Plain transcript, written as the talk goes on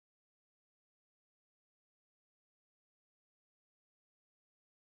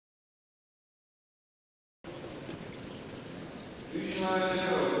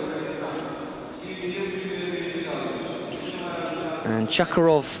And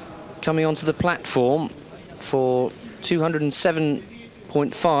Chakarov coming onto the platform for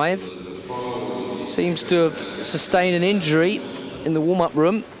 207.5. Seems to have sustained an injury in the warm-up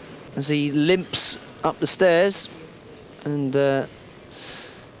room as he limps up the stairs and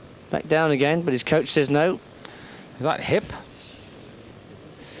back down again, but his coach says no. Is that hip?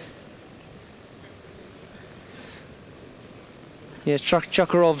 Yes,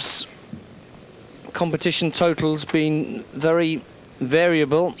 Chakarov's competition total's been very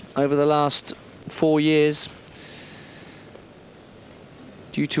variable over the last 4 years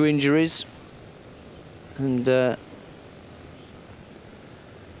due to injuries, and well,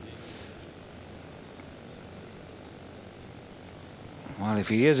 if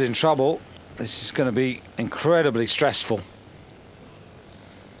he is in trouble, this is going to be incredibly stressful.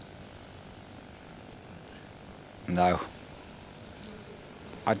 No.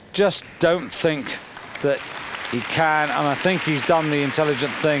 I just don't think that he can, and I think he's done the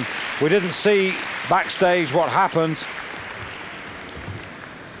intelligent thing. We didn't see backstage what happened,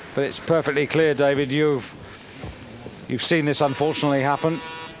 but it's perfectly clear, David, you've seen this unfortunately happen,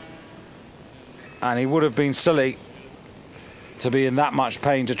 and he would have been silly to be in that much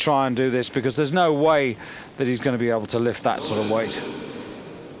pain to try and do this, because there's no way that he's going to be able to lift that sort of weight.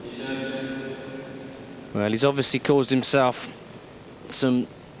 Well, he's obviously caused himself some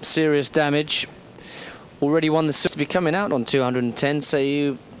serious damage. Already won the to be coming out on 210, so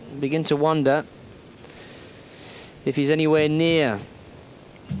you begin to wonder if he's anywhere near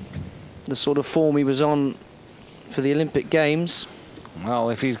the sort of form he was on for the Olympic Games.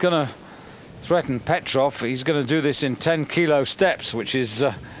 Well, if he's going to threaten Petrov, he's going to do this in 10-kilo steps, which is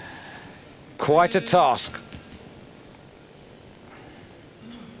quite a task.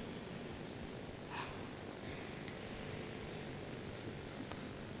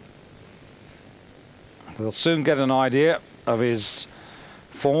 We'll soon get an idea of his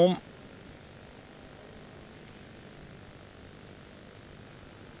form.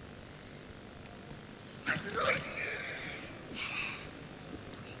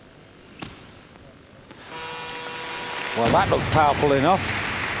 Well, that looked powerful enough.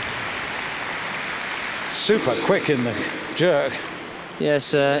 Super quick in the jerk.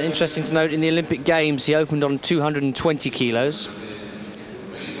 Yes, interesting to note, in the Olympic Games he opened on 220 kilos.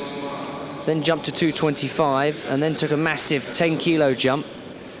 Then jumped to 225 and then took a massive 10-kilo jump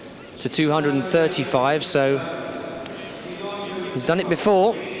to 235, so he's done it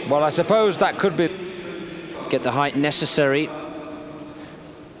before. Well, I suppose that could be... Get the height necessary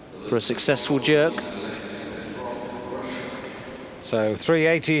for a successful jerk. So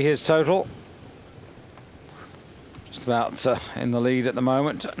 380 his total. Just about in the lead at the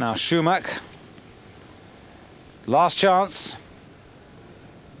moment. Now Schumacher. Last chance.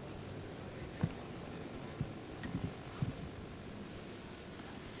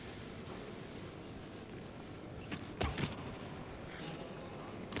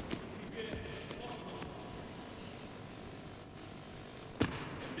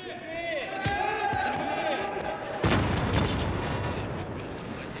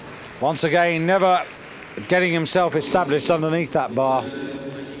 Once again, never getting himself established underneath that bar.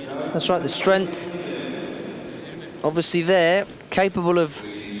 That's right, the strength obviously there, capable of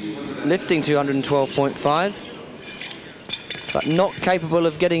lifting 212.5, but not capable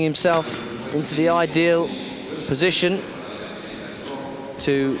of getting himself into the ideal position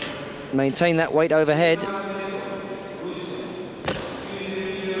to maintain that weight overhead.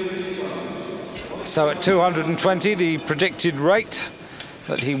 So at 220, the predicted rate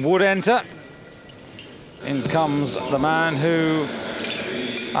that he would enter. In comes the man who,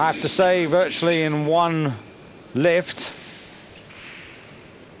 I have to say, virtually in one lift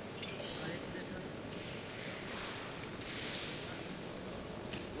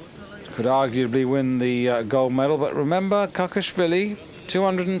could arguably win the gold medal. But remember, Kakiasvilis,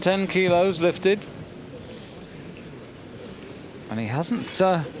 210 kilos lifted, and he hasn't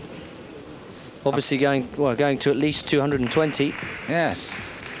obviously going to at least 220. Yes.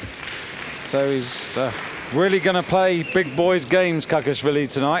 So he's really going to play big boys games,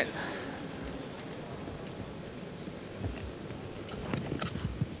 Kakiasvilis, tonight.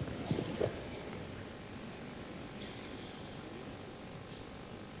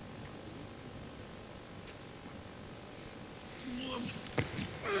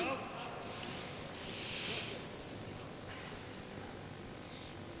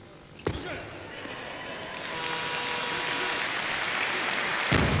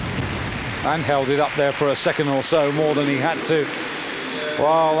 And held it up there for a second or so, more than he had to.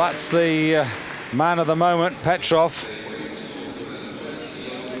 Well, that's the man of the moment, Petrov.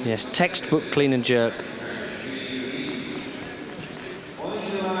 Yes, textbook clean and jerk.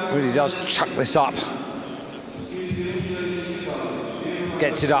 Really does chuck this up.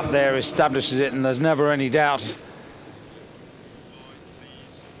 Gets it up there, establishes it, and there's never any doubt.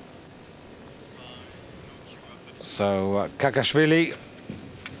 So Kakiasvilis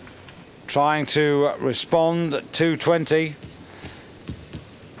trying to respond at 220.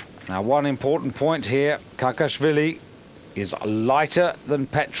 Now, one important point here, Kakiasvilis is lighter than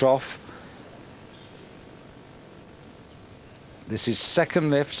Petrov. This is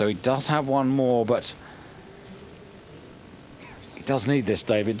second lift, so he does have one more, but he does need this,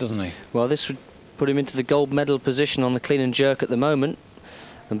 David, doesn't he? Well, this would put him into the gold medal position on the clean and jerk at the moment.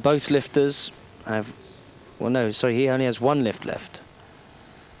 And both lifters have... Well, no, sorry, he only has one lift left.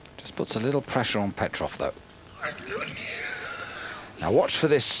 Just puts a little pressure on Petrov, though. Now, watch for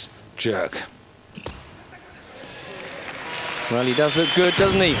this jerk. Well, he does look good,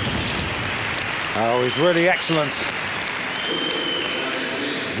 doesn't he? Oh, he's really excellent.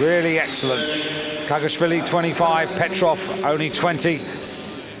 Really excellent. Kakiasvilis 25, Petrov only 20.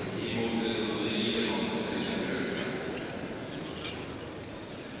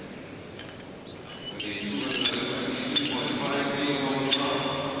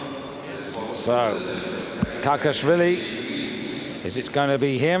 So, Kakiasvilis, is it going to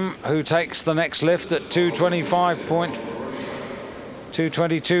be him who takes the next lift at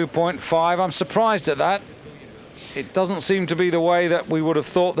 222.5? I'm surprised at that. It doesn't seem to be the way that we would have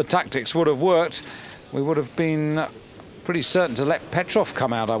thought the tactics would have worked. We would have been pretty certain to let Petrov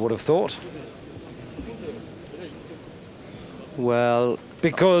come out, I would have thought. Well,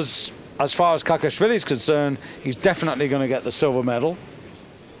 because as far as Kakiasvilis is concerned, he's definitely going to get the silver medal.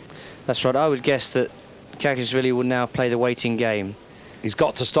 That's right. I would guess that Kakiasvilis will now play the waiting game. He's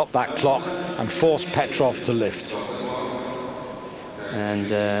got to stop that clock and force Petrov to lift. And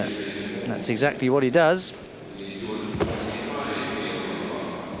that's exactly what he does.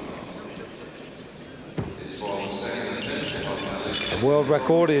 The world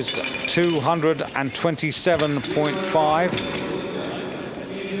record is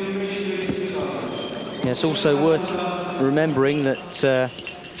 227.5. Yeah, it's also worth remembering that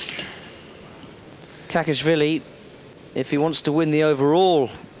Kakiasvilis, if he wants to win the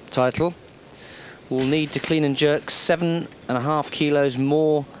overall title, will need to clean and jerk 7.5 kilos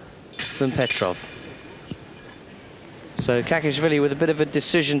more than Petrov. So Kakiasvilis with a bit of a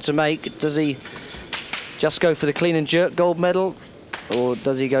decision to make. Does he just go for the clean and jerk gold medal, or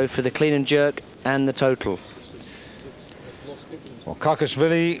does he go for the clean and jerk and the total? Well,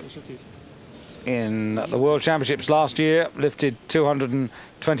 Kakiasvilis in the World Championships last year lifted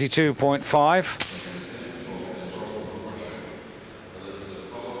 222.5.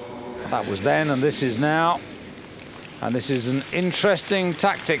 That was then, and this is now. And this is an interesting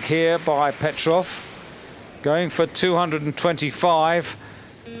tactic here by Petrov, going for 225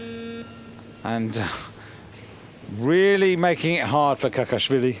 and really making it hard for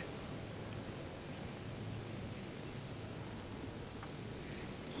Kakiasvilis.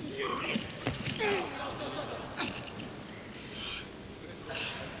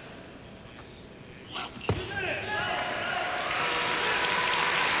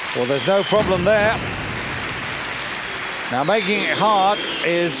 Well, there's no problem there. Now, making it hard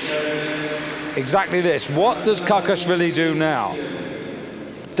is exactly this. What does Kakiasvilis do now?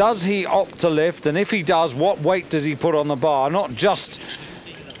 Does he opt to lift? And if he does, what weight does he put on the bar? Not just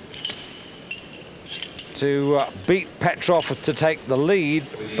to beat Petrov to take the lead,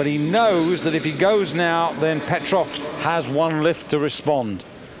 but he knows that if he goes now, then Petrov has one lift to respond.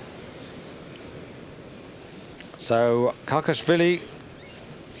 So Kakiasvilis,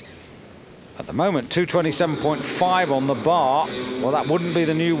 at the moment, 227.5 on the bar. Well, that wouldn't be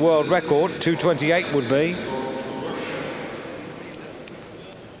the new world record. 228 would be.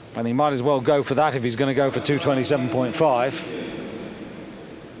 And he might as well go for that if he's going to go for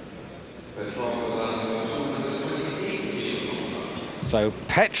 227.5. So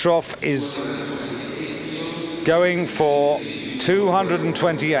Petrov is going for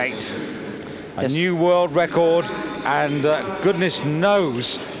 228. A new world record, and goodness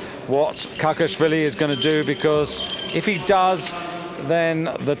knows what Kakiasvilis is going to do, because if he does, then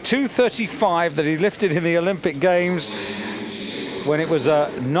the 235 that he lifted in the Olympic Games when it was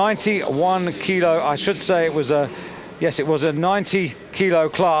a 91 kilo, I should say it was a, yes, it was a 90 kilo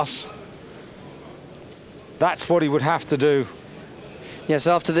class. That's what he would have to do. Yes,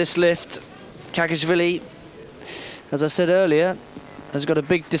 after this lift, Kakiasvilis, as I said earlier, has got a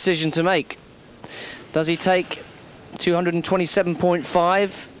big decision to make. Does he take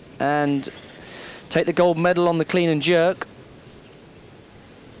 227.5 and take the gold medal on the clean and jerk?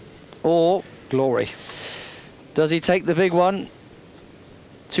 or glory. Does he take the big one?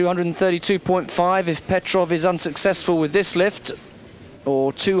 232.5 if Petrov is unsuccessful with this lift,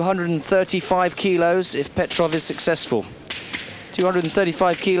 or 235 kilos if Petrov is successful.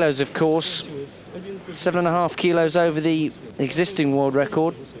 235 kilos, of course, 7.5 kilos over the existing world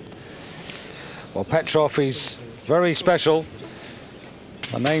record. Well, Petrov is very special.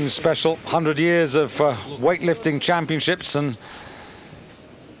 The name's special. 100 years of weightlifting championships, and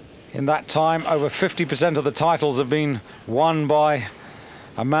in that time, over 50% of the titles have been won by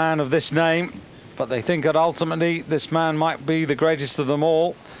a man of this name. But they think that ultimately this man might be the greatest of them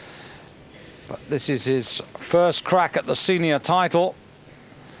all. But this is his first crack at the senior title,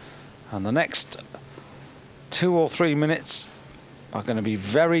 and the next 2 or 3 minutes are going to be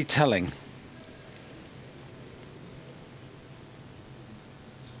very telling.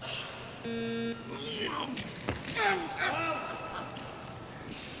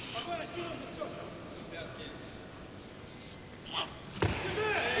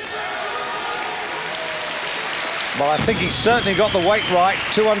 Well, I think he's certainly got the weight right.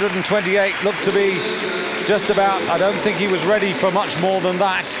 228 looked to be just about. I don't think he was ready for much more than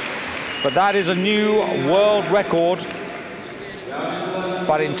that. But that is a new world record.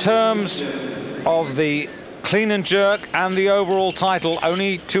 But in terms of the clean and jerk and the overall title,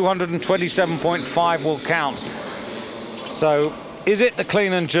 only 227.5 will count. So is it the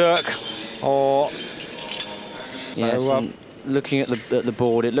clean and jerk, or... Yes, looking at the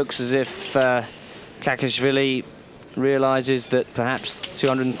board, it looks as if Kakiasvilis realizes that perhaps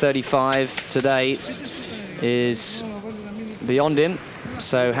 235 today is beyond him,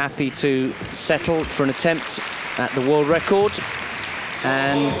 so happy to settle for an attempt at the world record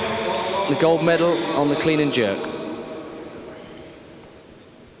and the gold medal on the clean and jerk.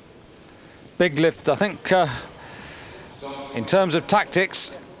 Big lift, I think. In terms of tactics,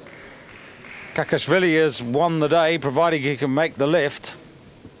 Kakiasvilis has won the day, providing he can make the lift.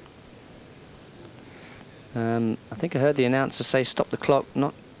 I think I heard the announcer say stop the clock.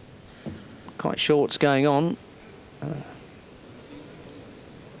 Not quite sure what's going on.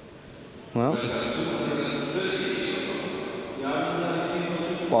 Well,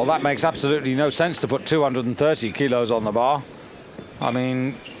 that makes absolutely no sense to put 230 kilos on the bar. I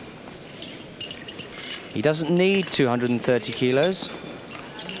mean, he doesn't need 230 kilos.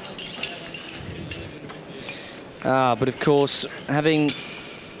 But of course, having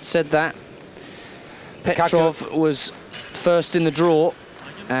said that, Petrov was first in the draw,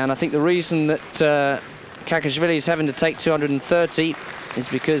 and I think the reason that Kakiasvilis is having to take 230 is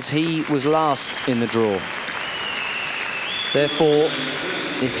because he was last in the draw. Therefore,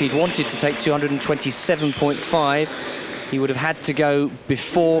 if he'd wanted to take 227.5, he would have had to go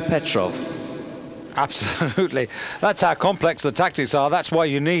before Petrov. Absolutely. That's how complex the tactics are. That's why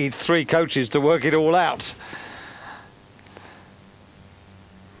you need 3 coaches to work it all out.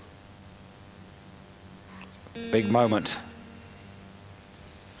 Big moment.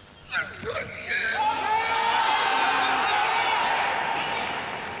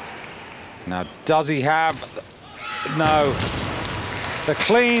 Now, does he have... No. The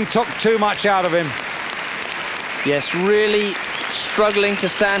clean took too much out of him. Yes, really struggling to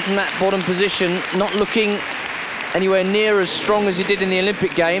stand from that bottom position, not looking anywhere near as strong as he did in the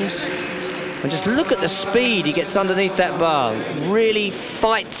Olympic Games. And just look at the speed he gets underneath that bar. Really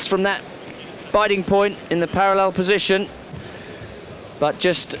fights from that biting point in the parallel position, but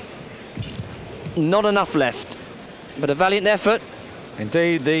just not enough left. But a valiant effort.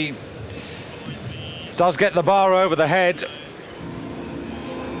 Indeed, does get the bar over the head.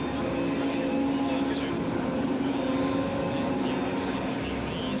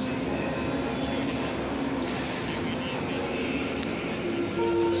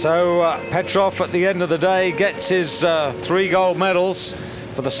 So Petrov at the end of the day gets his 3 gold medals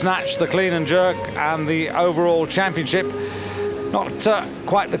for the snatch, the clean and jerk, and the overall championship. Not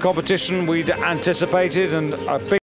quite the competition we'd anticipated, and a big